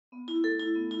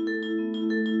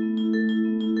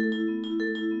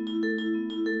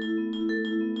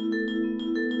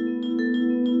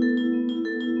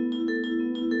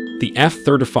The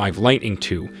F-35 Lightning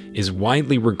II is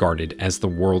widely regarded as the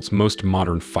world's most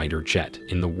modern fighter jet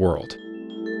in the world.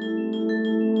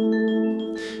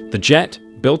 The jet,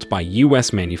 built by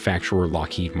U.S. manufacturer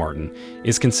Lockheed Martin,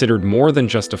 is considered more than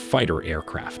just a fighter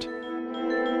aircraft.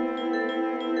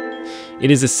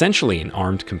 It is essentially an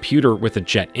armed computer with a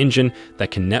jet engine that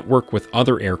can network with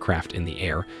other aircraft in the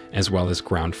air, as well as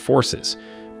ground forces,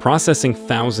 processing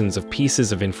thousands of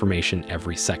pieces of information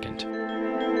every second.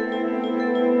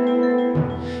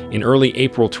 In early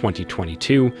April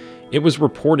 2022, it was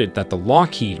reported that the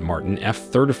Lockheed Martin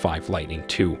F-35 Lightning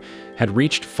II had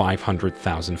reached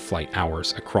 500,000 flight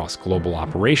hours across global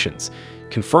operations,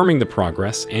 confirming the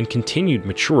progress and continued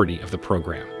maturity of the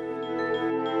program.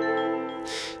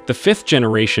 The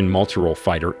fifth-generation multirole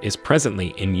fighter is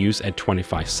presently in use at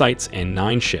 25 sites and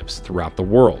 9 ships throughout the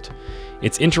world.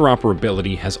 Its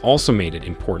interoperability has also made it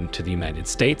important to the United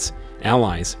States,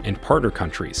 allies, and partner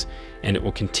countries, and it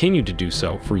will continue to do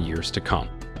so for years to come.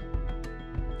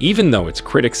 Even though its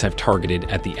critics have targeted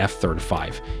at the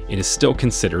F-35, it is still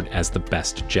considered as the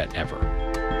best jet ever.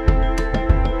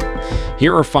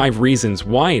 Here are 5 reasons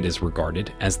why it is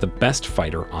regarded as the best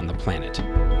fighter on the planet.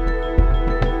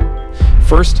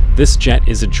 First, this jet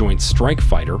is a joint strike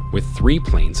fighter with 3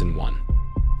 planes in one.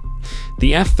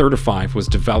 The F-35 was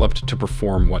developed to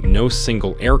perform what no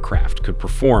single aircraft could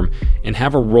perform and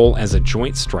have a role as a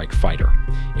joint strike fighter.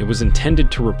 It was intended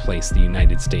to replace the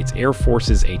United States Air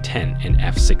Force's A-10 and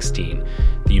F-16,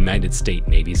 the United States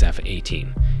Navy's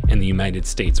F-18, and the United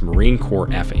States Marine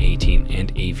Corps F-18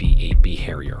 and AV-8B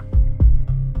Harrier.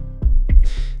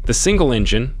 The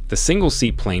single-engine, the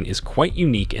single-seat plane is quite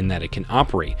unique in that it can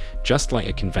operate just like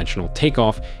a conventional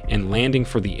takeoff and landing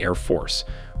for the Air Force,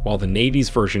 while the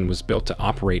Navy's version was built to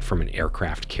operate from an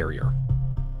aircraft carrier.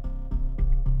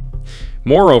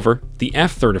 Moreover, the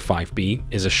F-35B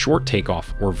is a short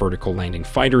takeoff or vertical landing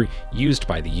fighter used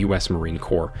by the U.S. Marine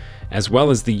Corps, as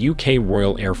well as the UK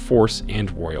Royal Air Force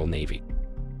and Royal Navy.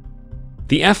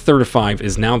 The F-35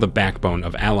 is now the backbone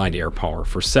of Allied air power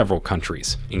for several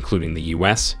countries, including the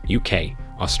US, UK,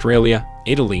 Australia,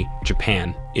 Italy,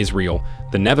 Japan, Israel,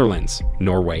 the Netherlands,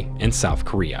 Norway, and South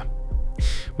Korea.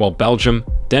 While Belgium,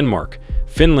 Denmark,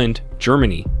 Finland,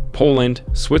 Germany, Poland,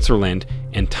 Switzerland,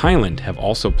 and Thailand have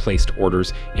also placed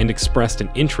orders and expressed an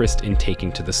interest in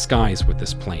taking to the skies with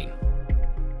this plane.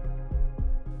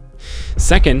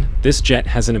 Second, this jet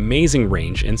has an amazing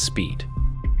range and speed.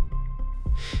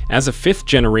 As a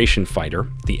fifth-generation fighter,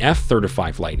 the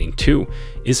F-35 Lightning II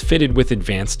is fitted with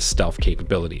advanced stealth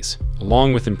capabilities,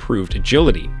 along with improved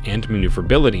agility and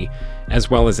maneuverability, as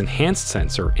well as enhanced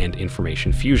sensor and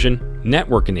information fusion,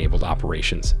 network-enabled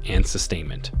operations, and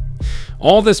sustainment.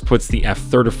 All this puts the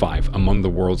F-35 among the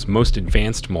world's most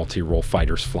advanced multi-role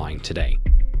fighters flying today.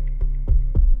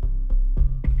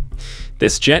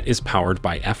 This jet is powered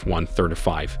by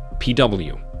F-135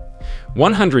 PW,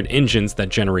 100 engines that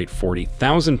generate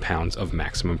 40,000 pounds of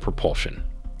maximum propulsion.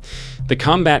 The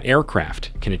combat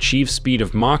aircraft can achieve speed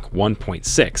of Mach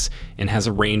 1.6 and has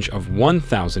a range of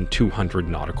 1,200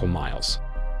 nautical miles.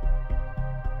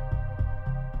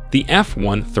 The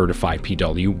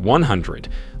F-135PW-100,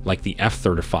 like the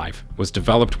F-35, was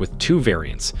developed with 2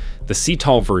 variants, the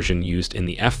CTOL version used in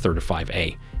the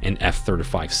F-35A and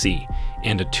F-35C,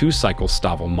 and a 2-cycle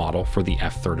Stavel model for the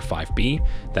F-35B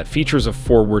that features a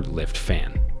forward lift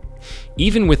fan.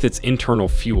 Even with its internal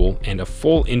fuel and a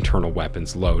full internal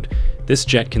weapons load, this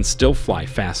jet can still fly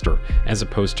faster as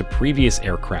opposed to previous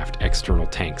aircraft external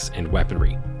tanks and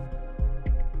weaponry.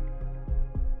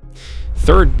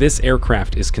 Third, this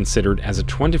aircraft is considered as a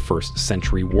 21st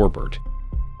century warbird.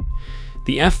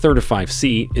 The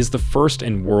F-35C is the first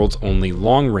and world's only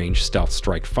long-range stealth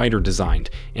strike fighter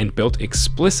designed and built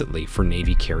explicitly for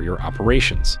Navy carrier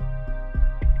operations.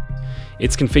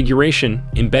 Its configuration,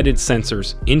 embedded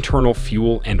sensors, internal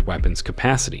fuel and weapons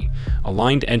capacity,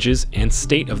 aligned edges, and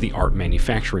state-of-the-art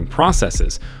manufacturing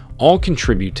processes all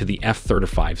contribute to the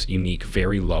F-35's unique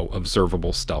very low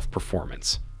observable stealth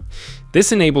performance.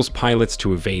 This enables pilots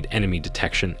to evade enemy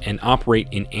detection and operate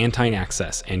in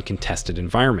anti-access and contested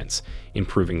environments,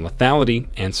 improving lethality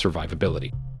and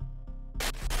survivability.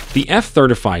 The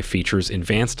F-35 features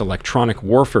advanced electronic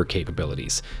warfare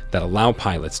capabilities that allow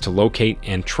pilots to locate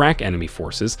and track enemy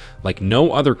forces like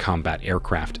no other combat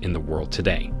aircraft in the world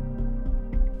today.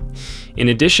 In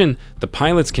addition, the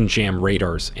pilots can jam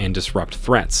radars and disrupt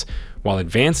threats, while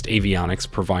advanced avionics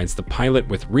provides the pilot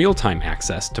with real-time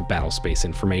access to battlespace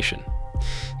information.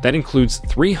 That includes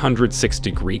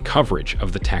 360-degree coverage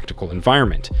of the tactical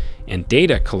environment, and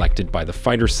data collected by the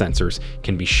fighter sensors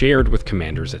can be shared with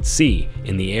commanders at sea,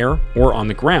 in the air, or on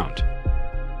the ground.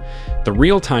 The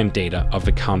real-time data of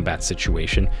the combat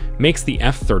situation makes the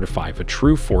F-35 a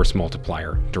true force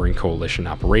multiplier during coalition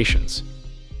operations.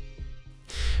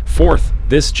 Fourth,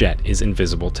 this jet is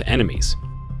invisible to enemies.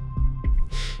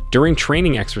 During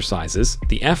training exercises,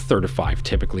 the F-35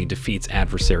 typically defeats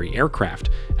adversary aircraft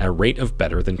at a rate of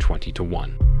better than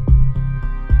 20-1.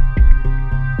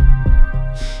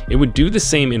 It would do the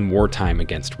same in wartime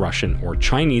against Russian or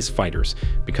Chinese fighters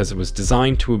because it was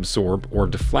designed to absorb or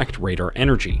deflect radar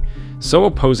energy, so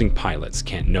opposing pilots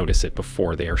can't notice it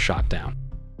before they are shot down.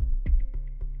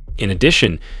 In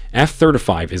addition,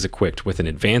 F-35 is equipped with an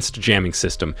advanced jamming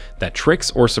system that tricks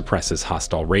or suppresses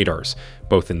hostile radars,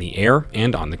 both in the air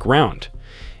and on the ground.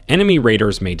 Enemy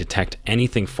radars may detect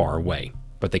anything far away,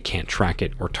 but they can't track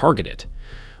it or target it.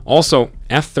 Also,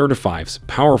 F-35's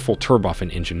powerful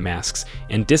turbofan engine masks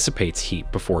and dissipates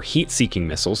heat before heat-seeking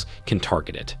missiles can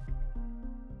target it.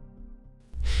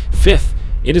 Fifth,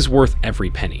 it is worth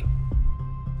every penny.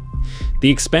 The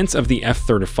expense of the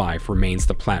F-35 remains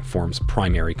the platform's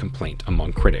primary complaint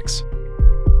among critics.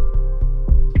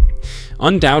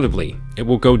 Undoubtedly, it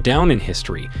will go down in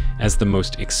history as the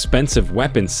most expensive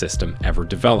weapons system ever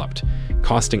developed,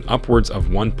 costing upwards of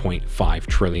 $1.5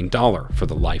 trillion for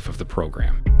the life of the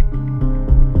program.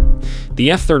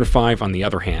 The F-35, on the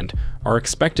other hand, are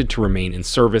expected to remain in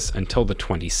service until the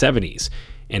 2070s,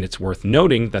 and it's worth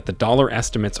noting that the dollar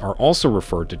estimates are also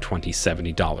referred to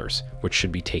 2070 dollars, which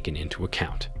should be taken into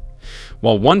account.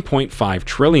 While $1.5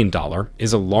 trillion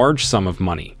is a large sum of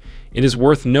money, it is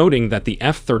worth noting that the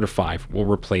F-35 will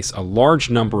replace a large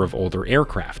number of older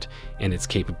aircraft, and its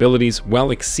capabilities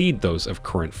well exceed those of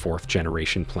current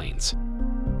fourth-generation planes.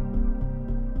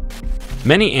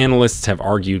 Many analysts have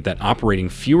argued that operating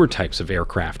fewer types of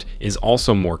aircraft is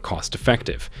also more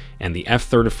cost-effective, and the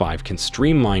F-35 can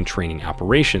streamline training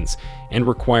operations and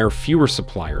require fewer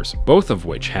suppliers, both of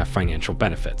which have financial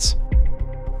benefits.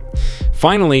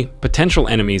 Finally, potential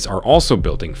enemies are also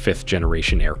building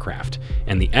fifth-generation aircraft,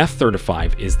 and the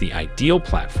F-35 is the ideal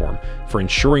platform for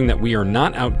ensuring that we are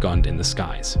not outgunned in the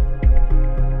skies.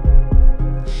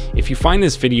 If you find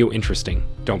this video interesting,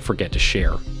 don't forget to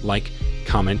share, like,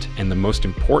 comment, and the most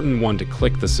important one, to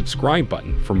click the subscribe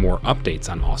button for more updates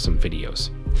on awesome videos.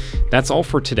 That's all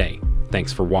for today.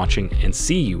 Thanks for watching, and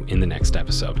see you in the next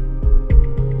episode.